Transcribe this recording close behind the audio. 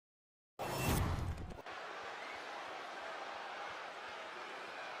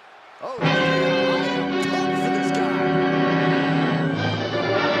Oh, yeah, I am pumped for this guy.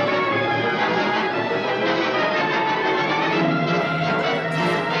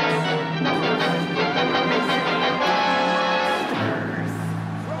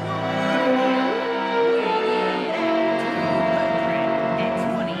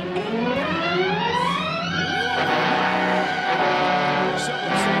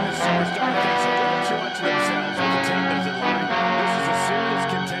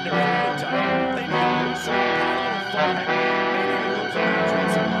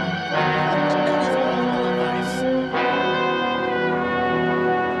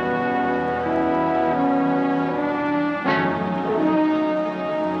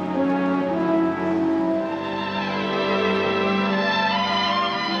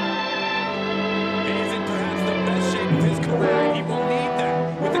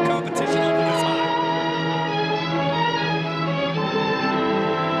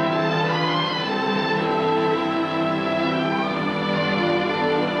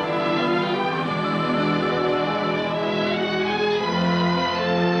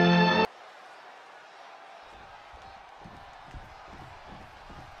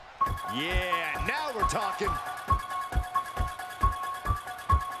 Yeah, now we're talking.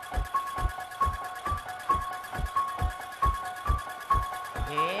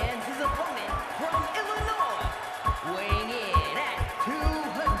 And his opponent from Illinois, weighing in at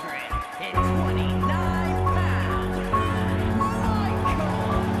 229 pounds, Michael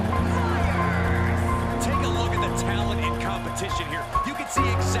Myers. Take a look at the talent in competition here. You can see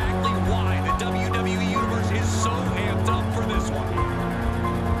exactly why the WWE Universe is so amped up for this one.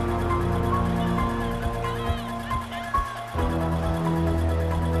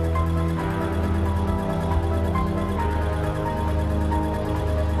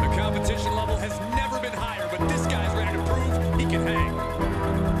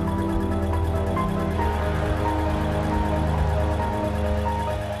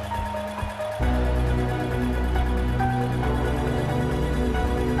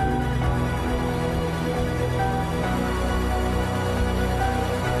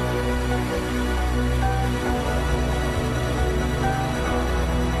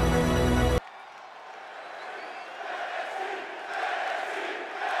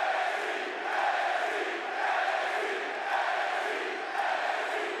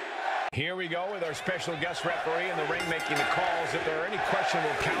 Here we go with our special guest referee in the ring making the calls. If there are any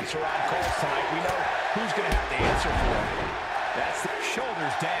questionable counts or odd calls tonight, we know who's going to have to answer for it. That's the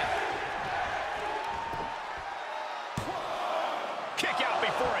shoulders down. Kick out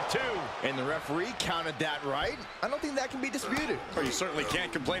before a 2. And the referee counted that right. I don't think that can be disputed. Well, you certainly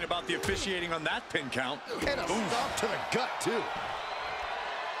can't complain about the officiating on that pin count. And a stomp to the gut, too.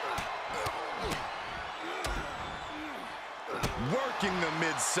 Working the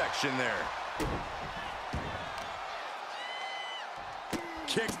midsection there.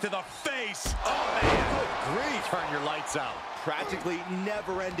 Kicks to the face. Oh, man. Good grief. Turn your lights out. Practically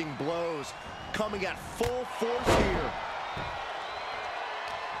never-ending blows coming at full force here.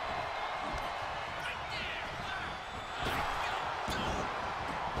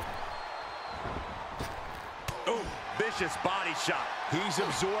 Oh, vicious body shot. He's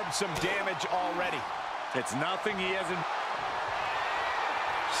absorbed some damage already. It's nothing he hasn't.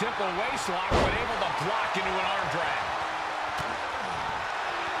 Simple waist lock, but able to block into an arm drag.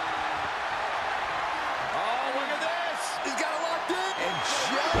 Oh, look at this. He's got it locked in. And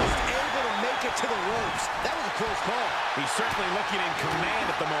just able to make it to the ropes. That was a close call. He's certainly looking in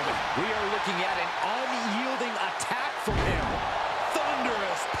command at the moment. We are looking at an unyielding attack from him.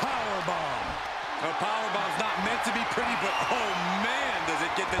 Thunderous powerbomb. A powerbomb's not meant to be pretty, but oh man, does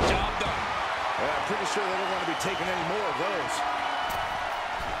it get the job done. I'm pretty sure they don't want to be taking any more of those.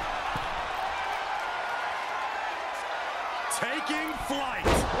 Taking flight.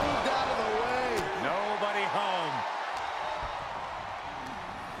 Moved out of the way. Nobody home.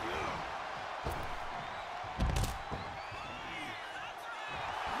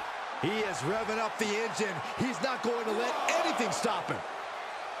 He is revving up the engine. He's not going to let anything stop him.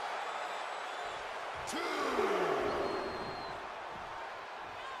 2.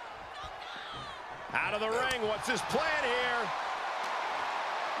 Out of the ring, what's his plan here?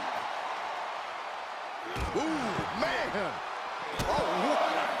 Ooh, man. Oh,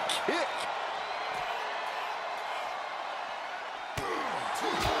 what a kick.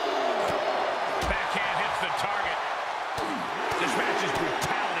 Backhand hits the target. This match's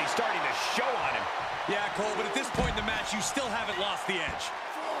brutality starting to show on him. Yeah, Cole, but at this point in the match, you still haven't lost the edge.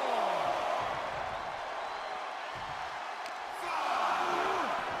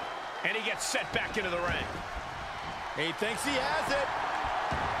 5. And he gets set back into the ring. He thinks he has it.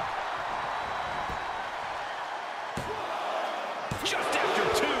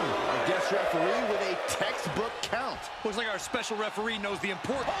 referee with a textbook count. Looks like our special referee knows the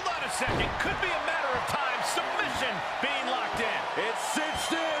importance. Hold on a second. Could be a matter of time. Submission being locked in. It's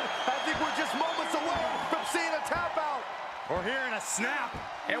cinched in. I think we're just moments away from seeing a tap out. Or hearing a snap.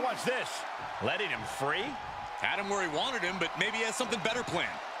 And watch this. Letting him free. Had him where he wanted him, but maybe he has something better planned.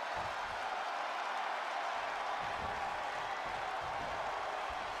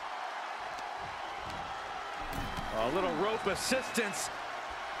 A little rope assistance.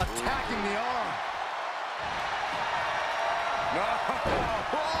 Attacking the arm. No.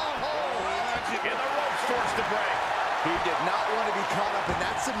 And the rope's forced to break. He did not want to be caught up in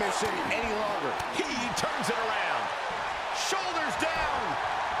that submission any longer. He turns it around. Shoulders down.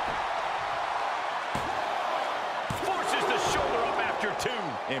 Forces the shoulder up after two.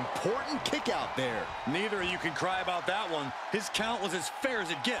 Important kick out there. Neither of you can cry about that one. His count was as fair as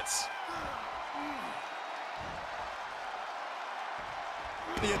it gets.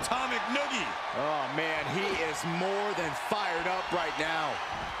 The atomic noogie. Oh, man, he is more than fired up right now.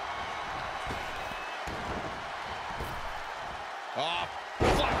 Oh,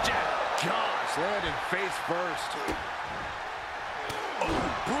 flapjack. Gosh, landing face first. Oh,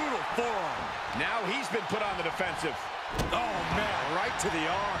 brutal forearm. Now he's been put on the defensive. Oh, man, right to the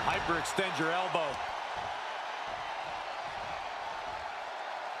arm. Hyperextend your elbow.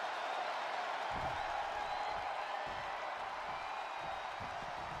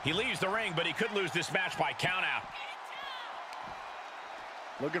 He leaves the ring, but he could lose this match by countout.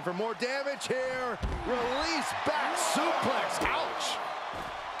 Looking for more damage here. Release back suplex. Ouch.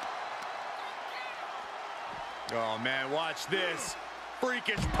 Oh, man, watch this.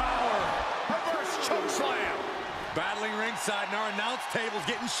 Freakish power. Reverse choke slam. Battling ringside, and our announce table's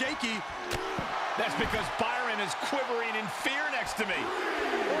getting shaky. That's because Byron is quivering in fear next to me.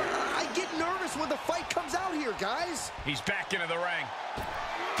 I get nervous when the fight comes out here, guys. He's back into the ring.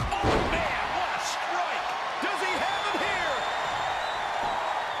 Oh, man, what a strike. Does he have him here?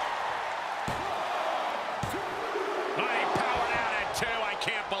 He powered out at two. I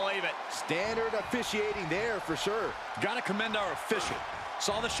can't believe it. Standard officiating there for sure. Got to commend our official.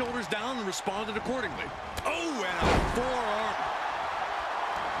 Saw the shoulders down and responded accordingly. Oh, and a forearm.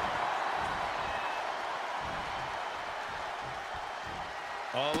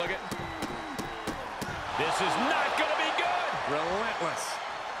 Oh, look at. This is not going to be good. Relentless.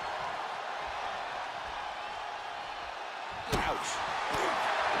 Ouch.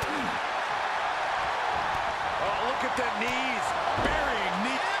 Oh, look at the knees. Burying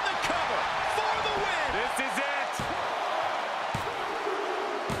knee. And the cover for the win. This is it.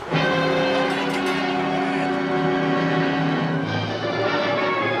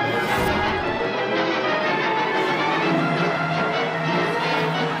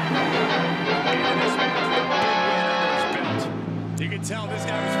 You can tell this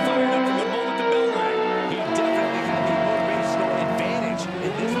guy was